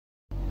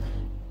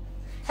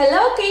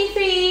Hello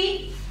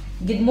K3!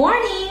 Good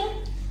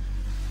morning!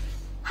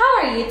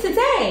 How are you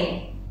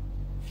today?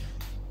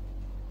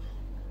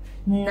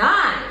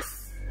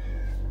 Nice!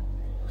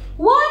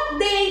 What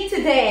day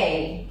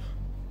today?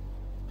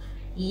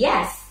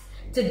 Yes,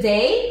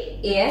 today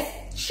is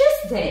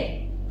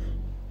Tuesday.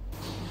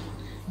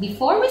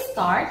 Before we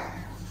start,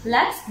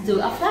 let's do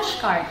a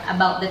flashcard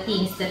about the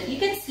things that you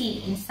can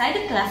see inside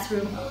the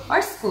classroom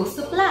or school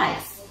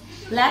supplies.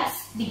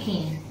 Let's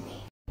begin.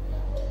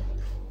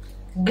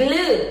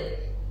 Glue,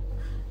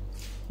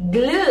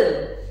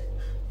 glue.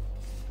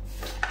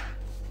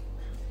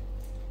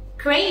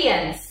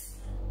 Crayons,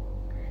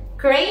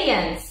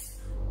 crayons.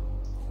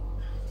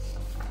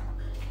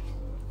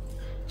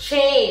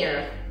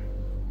 Chair,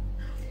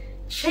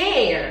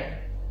 chair.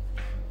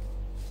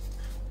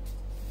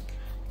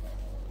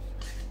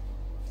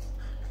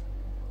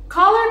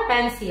 Color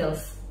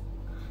pencils,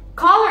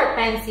 color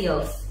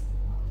pencils.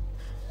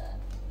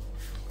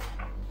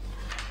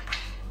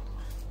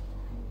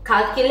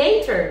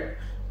 Calculator,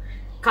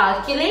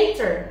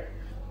 calculator.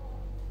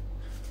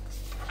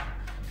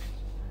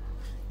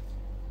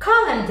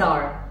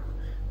 Calendar,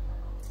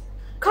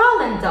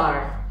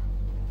 calendar.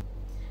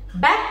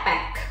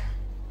 Backpack,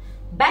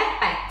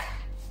 backpack.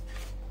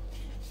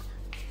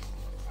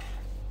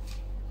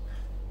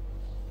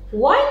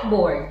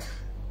 Whiteboard,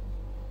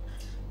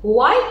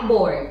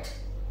 whiteboard.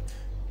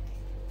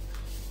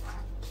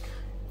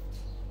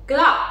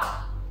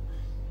 Clock,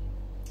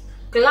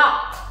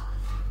 clock.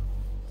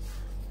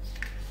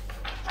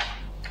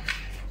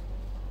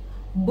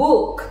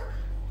 Book,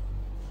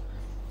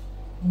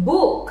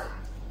 book.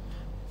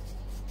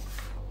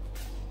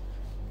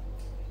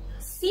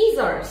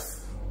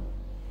 Scissors,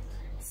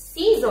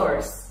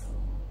 scissors.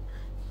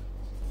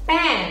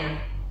 Pen,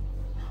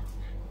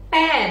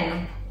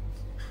 pen.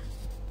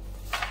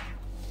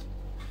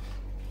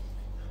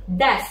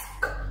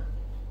 Desk,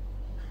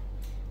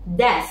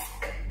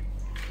 desk.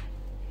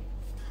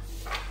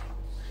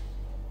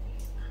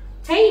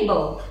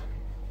 Table,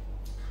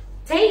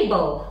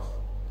 table.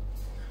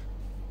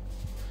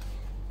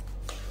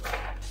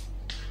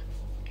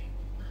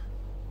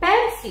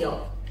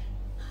 Pencil,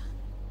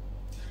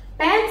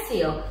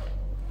 pencil.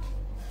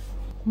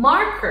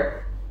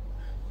 Marker,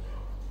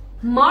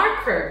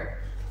 marker.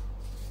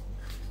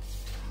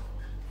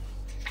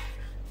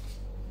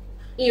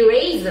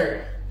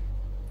 Eraser,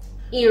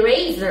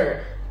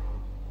 eraser.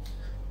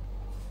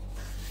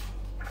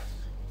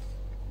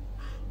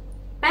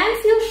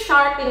 Pencil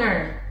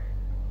sharpener,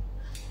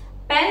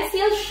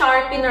 pencil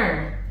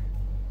sharpener.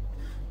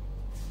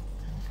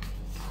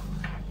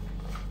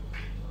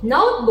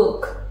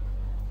 Notebook,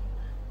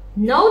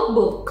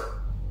 notebook.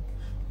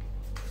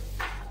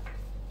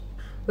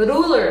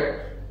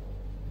 Ruler,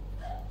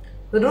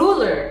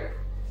 ruler.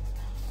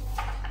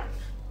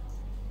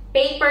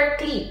 Paper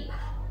clip,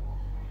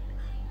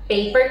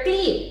 paper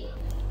clip.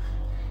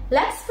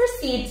 Let's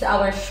proceed to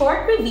our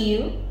short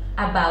review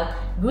about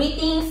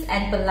greetings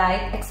and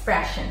polite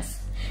expressions.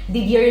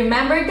 Did you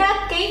remember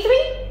that, K3?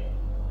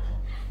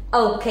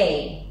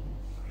 Okay.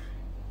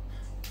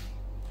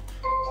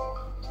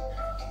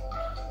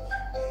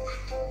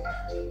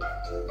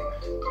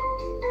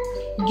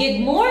 Good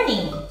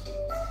morning.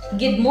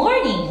 Good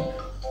morning.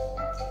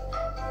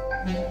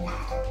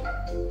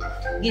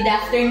 Good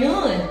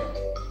afternoon.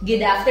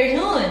 Good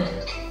afternoon.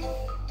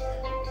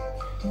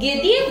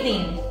 Good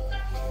evening.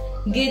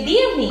 Good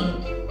evening.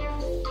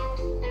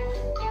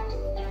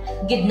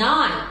 Good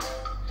night.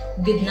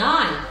 Good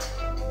night.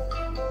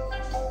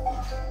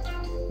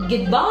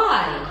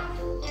 Goodbye.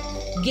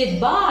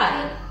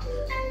 Goodbye.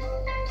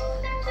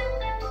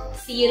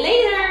 See you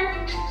later.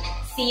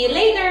 See you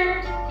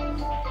later.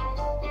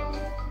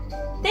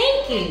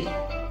 Thank you.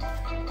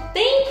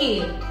 Thank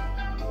you.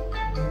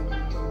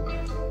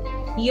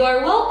 You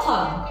are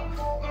welcome.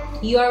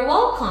 You are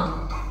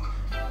welcome.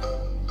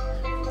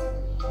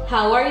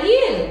 How are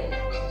you?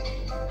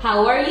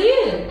 How are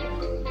you?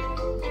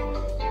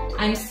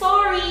 I'm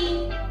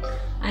sorry.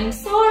 I'm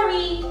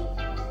sorry.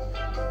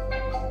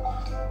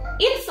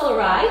 It's all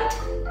right.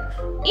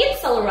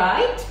 It's all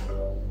right.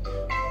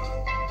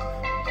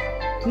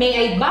 May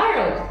I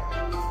borrow?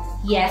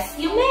 Yes,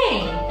 you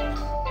may.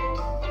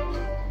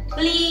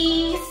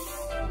 Please.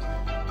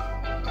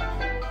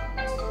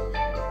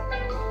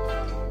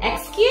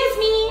 Excuse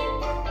me.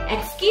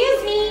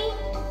 Excuse me.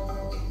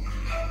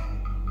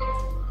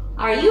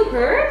 Are you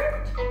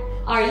hurt?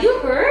 Are you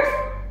hurt?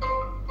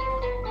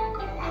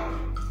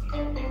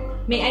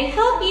 May I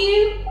help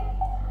you?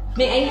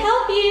 May I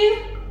help you?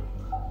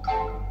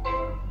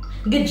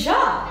 Good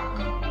job.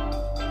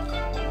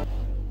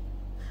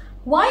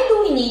 Why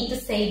do we need to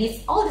say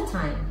this all the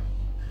time?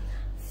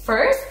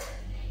 First,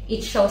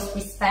 it shows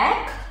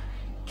respect,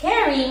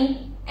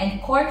 caring,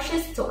 and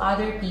courtesy to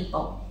other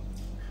people.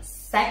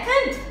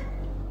 Second,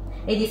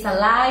 it is a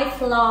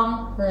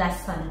lifelong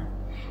lesson.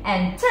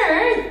 And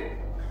third,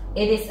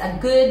 it is a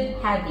good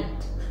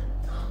habit.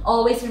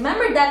 Always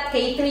remember that,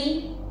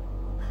 K3.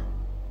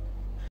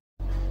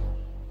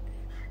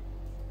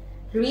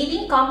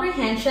 Reading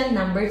comprehension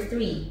number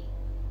 3.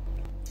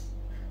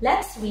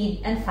 Let's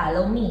read and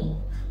follow me.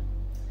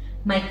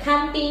 My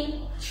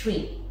camping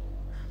trip.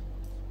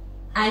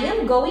 I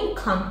am going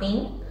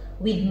camping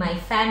with my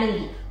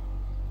family.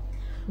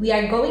 We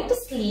are going to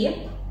sleep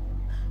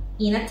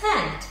in a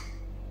tent.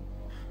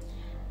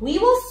 We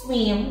will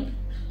swim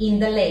in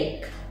the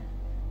lake.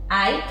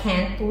 I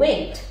can't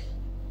wait.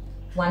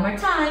 One more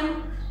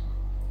time.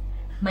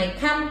 My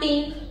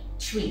camping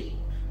trip.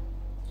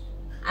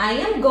 I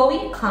am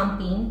going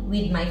camping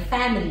with my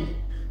family.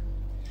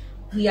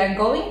 We are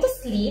going to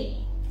sleep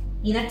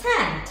in a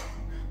tent.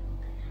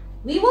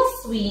 We will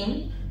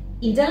swim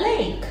in the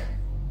lake.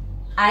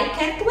 I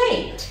can't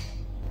wait.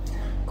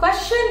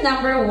 Question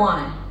number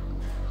 1.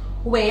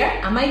 Where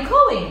am I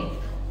going?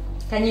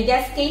 Can you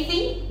guess,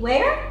 Kathy?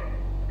 Where?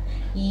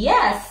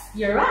 Yes,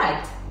 you're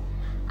right.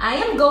 I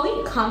am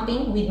going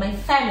camping with my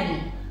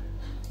family.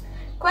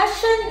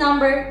 Question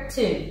number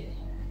 2.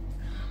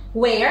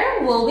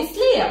 Where will we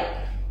sleep?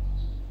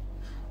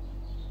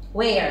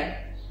 Where?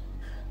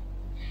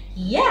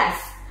 Yes,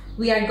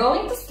 we are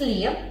going to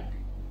sleep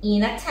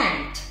in a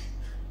tent.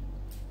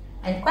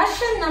 And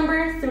question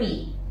number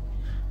 3.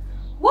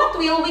 What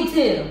will we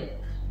do?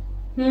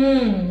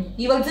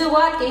 You will do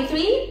what,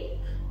 K3?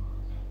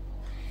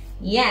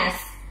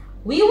 Yes,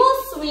 we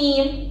will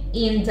swim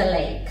in the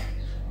lake.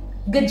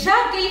 Good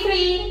job,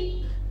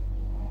 K3!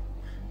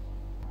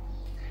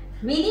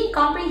 Reading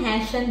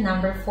comprehension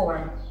number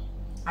 4.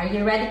 Are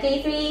you ready,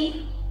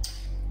 K3?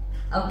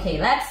 Okay,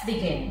 let's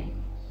begin.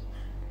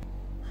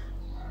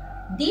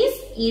 This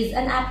is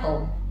an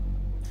apple.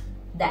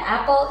 The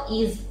apple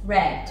is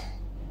red.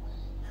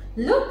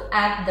 Look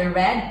at the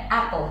red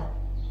apple.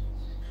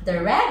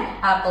 The red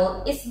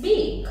apple is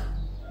big.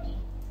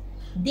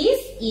 This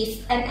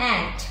is an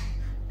ant.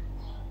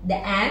 The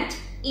ant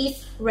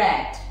is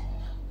red.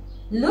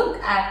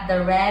 Look at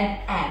the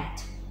red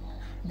ant.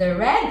 The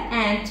red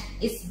ant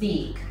is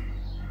big.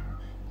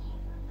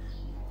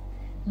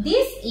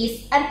 This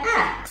is an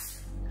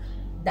axe.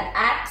 The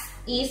axe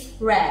is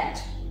red.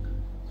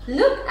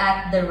 Look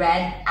at the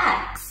red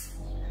axe.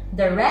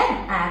 The red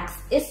axe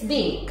is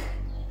big.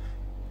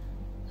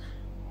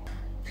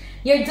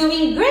 You're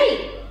doing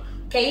great,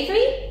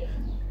 K3.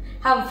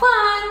 Have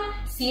fun.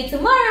 See you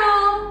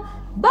tomorrow.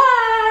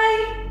 Bye.